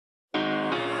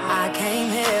I came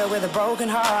here with a broken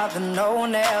heart that no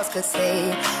one else could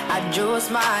see. I drew a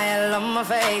smile on my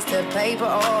face to paper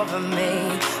over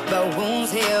me, but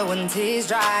wounds heal when tears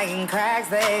dry and cracks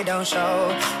they don't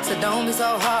show. So don't be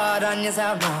so hard on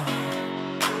yourself, no.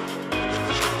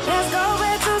 Let's go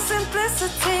back to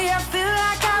simplicity. I feel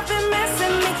like I've been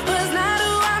missing me. Was not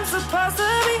who I'm supposed to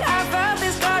be. I felt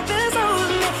this darkness over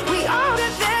me. We all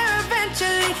get there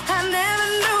eventually. I never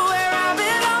knew where I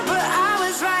belong, but I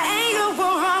was right and you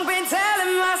were wrong. Been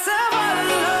telling myself all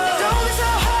along. Don't be so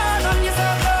hard on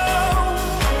yourself, no.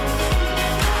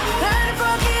 Learn to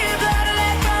forgive, learn to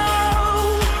let go.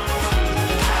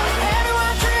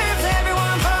 Everyone trips,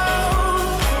 everyone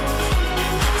falls.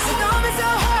 So don't be so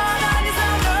hard on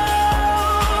yourself, no.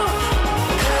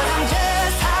 Cause I'm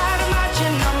just tired of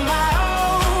marching on my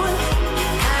own.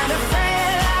 Kind of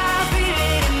afraid I'll feel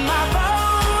it in my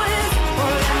bones.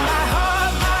 Holding my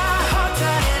heart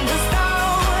turn into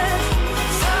stone.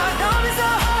 So don't be so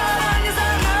hard on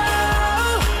yourself, no.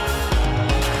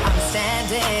 I'm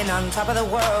standing on top of the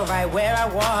world, right where I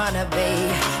wanna be.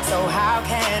 So how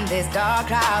can this dark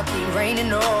cloud keep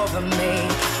raining over me?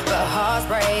 But hearts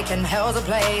break and hell's a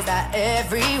place that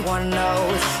everyone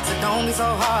knows. So don't be so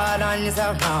hard on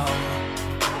yourself, no.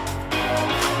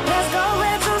 Let's go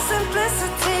into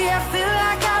simplicity. I feel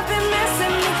like I've been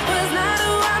missing me. Was not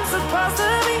who I'm supposed to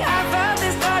be. I felt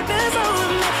this darkness over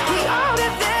me. We all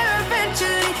get there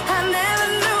eventually. I never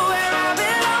knew where I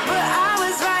belong, but I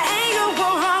was right and you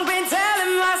were wrong. Been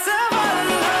telling myself all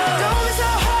along. Don't be so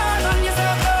hard on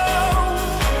yourself, no.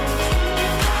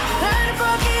 Learn to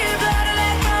forgive, learn to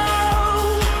let go.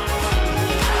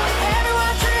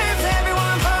 Everyone trips,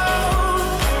 everyone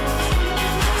falls.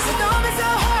 So don't be so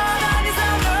hard on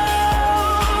yourself, no.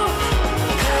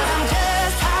 Cause I'm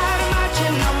just tired of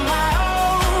marching on my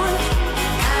own.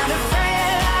 Kind of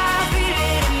afraid I'll feel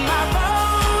it in my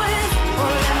bones.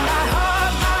 Holding my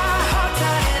heart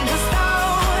turn into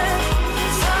stone.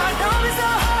 So don't be so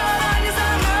hard on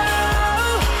yourself, no.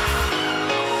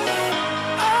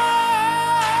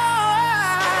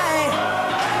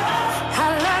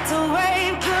 I'd like to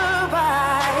wave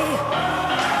goodbye.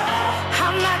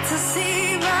 I'd like to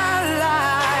see my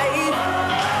life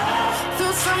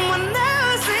through someone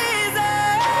else's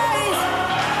eyes.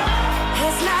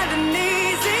 It's not an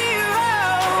easy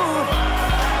road,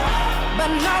 but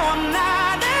no, I'm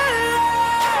not alone.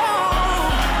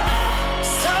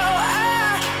 So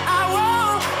I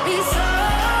won't be so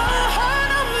hard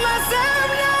on myself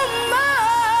no more.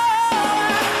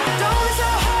 Don't be so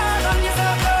hard on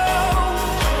yourself, no.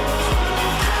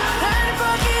 Learn to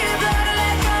forgive, learn to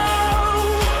let go.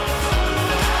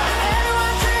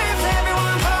 Everyone trips,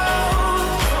 everyone falls.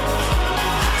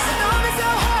 So don't be so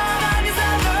hard on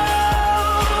yourself, no.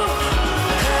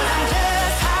 Cause I'm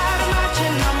just tired of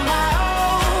marching on my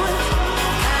own.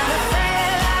 Kind of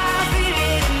afraid I'll feel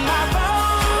it in my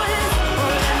bones.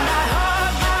 Holding my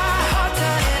heart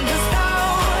turn into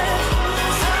stone.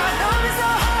 So don't be so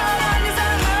hard on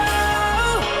yourself, no.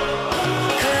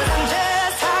 Cause I'm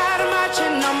just tired of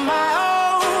marching on my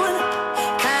own.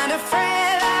 Kind of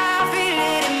afraid I'll feel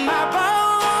it in my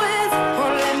bones.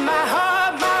 Holding my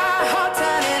heart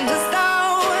turn into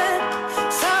stone.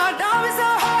 So don't be so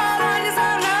hard on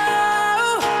yourself, no.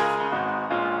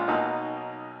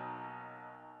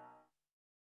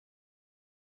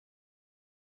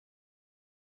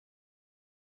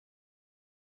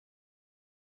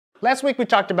 Last week we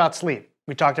talked about sleep.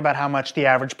 We talked about how much the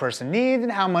average person needs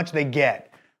and how much they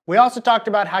get. We also talked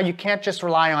about how you can't just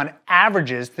rely on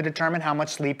averages to determine how much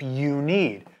sleep you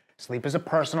need. Sleep is a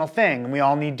personal thing and we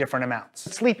all need different amounts.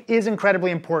 Sleep is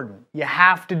incredibly important. You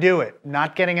have to do it.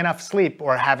 Not getting enough sleep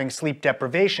or having sleep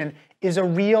deprivation is a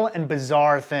real and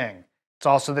bizarre thing. It's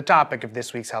also the topic of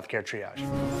this week's Healthcare Triage.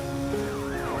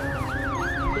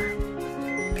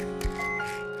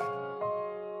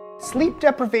 Sleep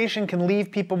deprivation can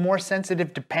leave people more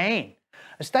sensitive to pain.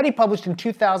 A study published in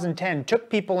 2010 took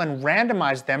people and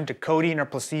randomized them to codeine or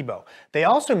placebo. They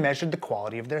also measured the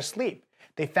quality of their sleep.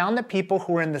 They found that people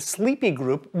who were in the sleepy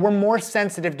group were more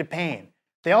sensitive to pain.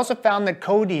 They also found that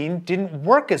codeine didn't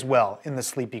work as well in the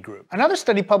sleepy group. Another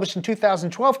study published in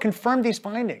 2012 confirmed these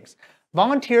findings.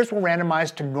 Volunteers were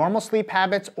randomized to normal sleep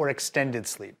habits or extended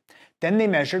sleep. Then they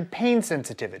measured pain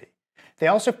sensitivity. They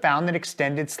also found that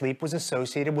extended sleep was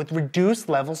associated with reduced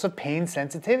levels of pain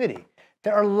sensitivity.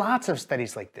 There are lots of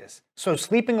studies like this, so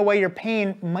sleeping away your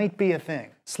pain might be a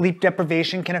thing. Sleep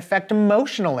deprivation can affect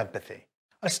emotional empathy.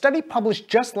 A study published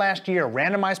just last year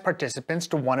randomized participants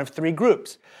to one of three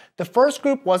groups. The first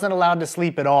group wasn't allowed to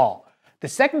sleep at all. The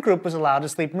second group was allowed to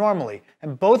sleep normally,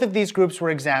 and both of these groups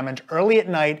were examined early at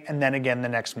night and then again the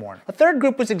next morning. A third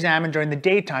group was examined during the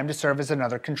daytime to serve as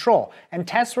another control, and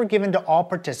tests were given to all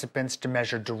participants to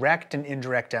measure direct and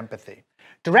indirect empathy.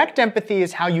 Direct empathy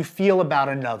is how you feel about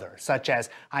another, such as,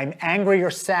 I'm angry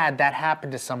or sad that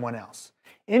happened to someone else.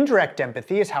 Indirect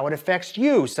empathy is how it affects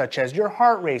you, such as your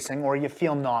heart racing or you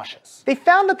feel nauseous. They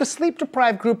found that the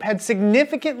sleep-deprived group had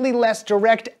significantly less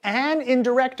direct and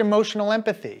indirect emotional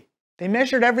empathy. They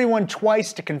measured everyone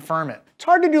twice to confirm it. It's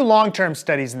hard to do long-term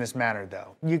studies in this manner,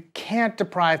 though. You can't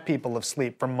deprive people of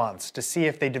sleep for months to see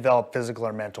if they develop physical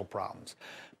or mental problems.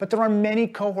 But there are many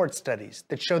cohort studies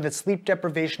that show that sleep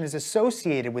deprivation is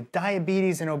associated with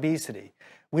diabetes and obesity.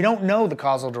 We don't know the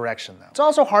causal direction, though. It's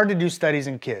also hard to do studies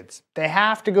in kids. They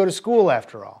have to go to school,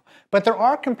 after all. But there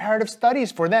are comparative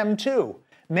studies for them, too.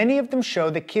 Many of them show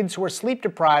that kids who are sleep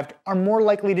deprived are more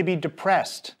likely to be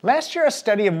depressed. Last year, a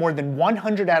study of more than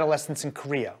 100 adolescents in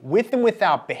Korea, with and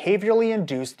without behaviorally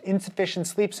induced insufficient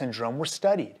sleep syndrome, were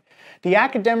studied. The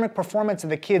academic performance of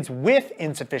the kids with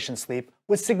insufficient sleep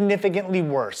was significantly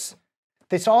worse.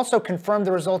 This also confirmed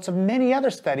the results of many other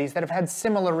studies that have had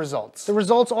similar results. The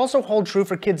results also hold true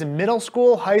for kids in middle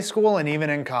school, high school, and even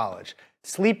in college.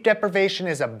 Sleep deprivation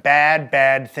is a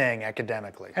bad thing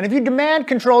academically. And if you demand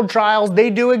controlled trials,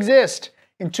 they do exist.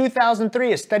 In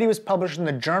 2003, a study was published in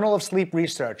the Journal of Sleep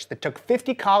Research that took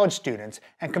 50 college students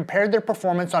and compared their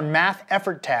performance on math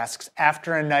effort tasks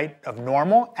after a night of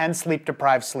normal and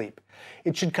sleep-deprived sleep.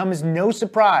 It should come as no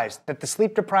surprise that the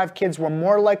sleep-deprived kids were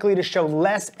more likely to show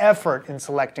less effort in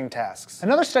selecting tasks.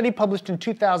 Another study published in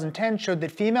 2010 showed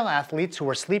that female athletes who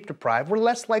were sleep-deprived were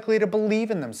less likely to believe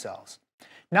in themselves.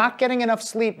 Not getting enough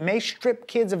sleep may strip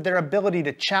kids of their ability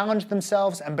to challenge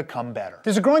themselves and become better.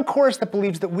 There's a growing chorus that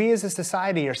believes that we as a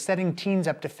society are setting teens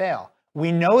up to fail.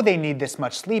 We know they need this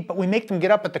much sleep, but we make them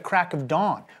get up at the crack of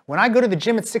dawn. When I go to the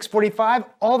gym at 6:45,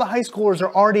 all the high schoolers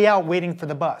are already out waiting for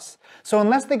the bus. So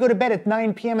unless they go to bed at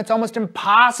 9 p.m., it's almost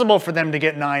impossible for them to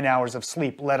get 9 hours of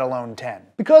sleep, let alone 10.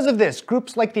 Because of this,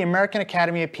 groups like the American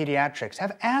Academy of Pediatrics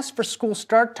have asked for school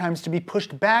start times to be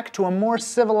pushed back to a more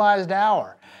civilized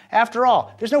hour. After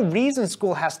all, there's no reason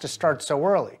school has to start so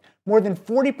early. More than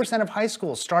 40% of high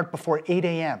schools start before 8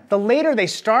 a.m. The later they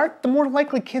start, the more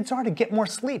likely kids are to get more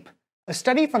sleep. A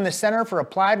study from the Center for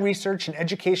Applied Research and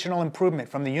Educational Improvement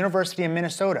from the University of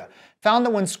Minnesota found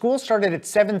that when school started at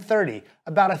 7:30,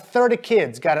 about a third of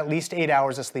kids got at least 8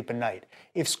 hours of sleep a night.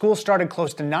 If school started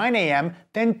close to 9 a.m.,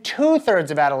 then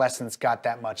 2/3 of adolescents got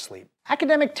that much sleep.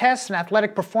 Academic tests and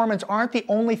athletic performance aren't the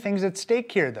only things at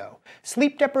stake here, though.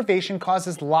 Sleep deprivation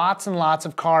causes lots and lots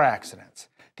of car accidents.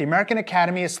 The American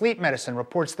Academy of Sleep Medicine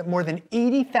reports that more than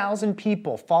 80,000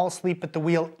 people fall asleep at the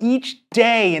wheel each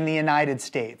day in the United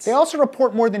States. They also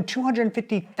report more than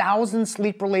 250,000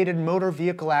 sleep-related motor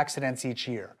vehicle accidents each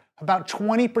year. About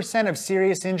 20% of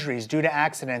serious injuries due to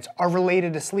accidents are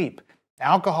related to sleep.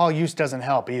 Alcohol use doesn't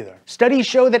help either. Studies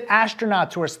show that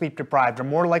astronauts who are sleep-deprived are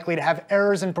more likely to have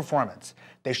errors in performance.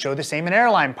 They show the same in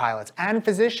airline pilots and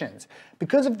physicians.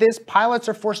 Because of this, pilots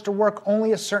are forced to work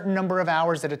only a certain number of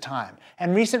hours at a time,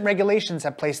 and recent regulations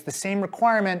have placed the same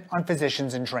requirement on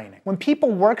physicians in training. When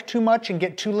people work too much and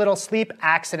get too little sleep,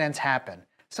 accidents happen.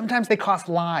 Sometimes they cost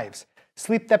lives.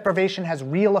 Sleep deprivation has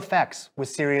real effects with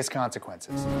serious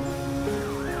consequences.